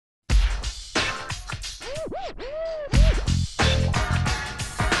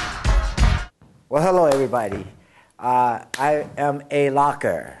Well, hello everybody. I am a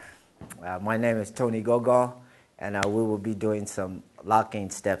locker. My name is Tony GoGo, and we will be doing some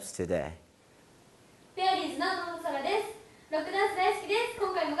locking steps today. Fairies の野々空です。ロックダンス大好きです。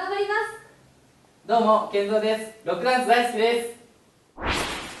今回も頑張ります。どうも、KENZOです。ロックダンス大好きです。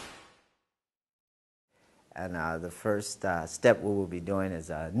And the first step we will be doing is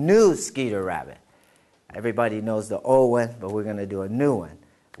a new Skeeter rabbit. Everybody knows the old one, but we're going to do a new one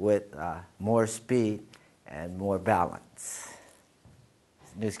with more speed and more balance.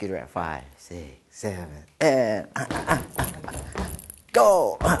 New Skeeter rabbit. 5, 6, 7, and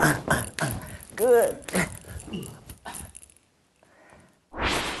go. Good.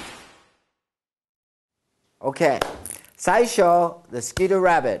 Okay. 最初 the Skeeter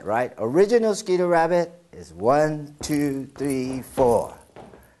rabbit, right? Original Skeeter rabbit is 1, 2, 3, 4.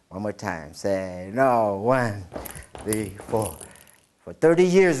 One more time. Say no. 1, 3, 4. For 30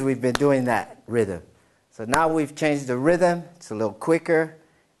 years we've been doing that rhythm. So now we've changed the rhythm. It's a little quicker,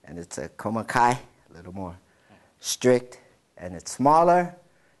 and it's a komakai, a little more strict, and it's smaller.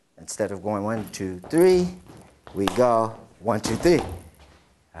 Instead of going 1, 2, 3, we go 1, 2, 3.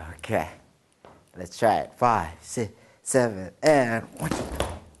 Okay. Let's try it. 5, 6, 7, and 1, 2.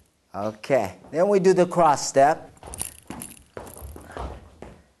 Okay. Then we do the cross step.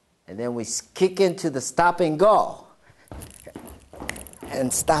 And then we kick into the stop and go.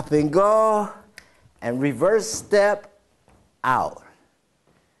 And stop and go. And reverse step out.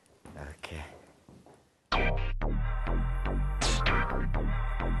 Okay.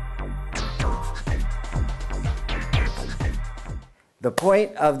 The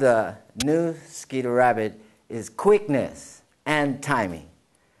point of the new Skeeter rabbit is quickness and timing.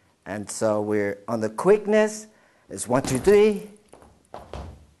 And so we're on the quickness, it's 1, 2, 3.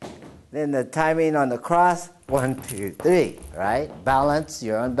 Then the timing on the cross, 1, 2, 3, right? Balance,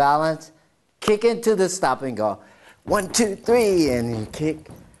 you're on balance. Kick into the stop and go. 1, 2, 3, and you kick.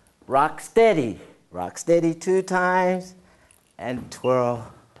 Rock steady. Rock steady 2 times, and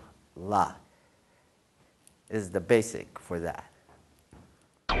twirl, lock is the basic for that.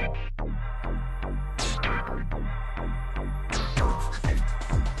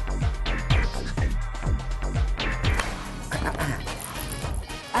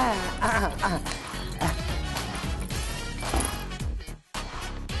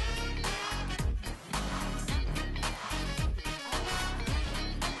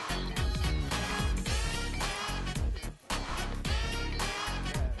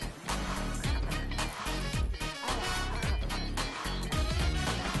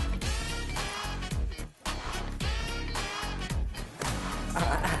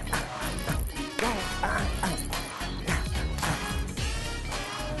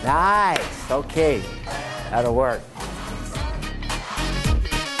 Nice. Okay. That'll work.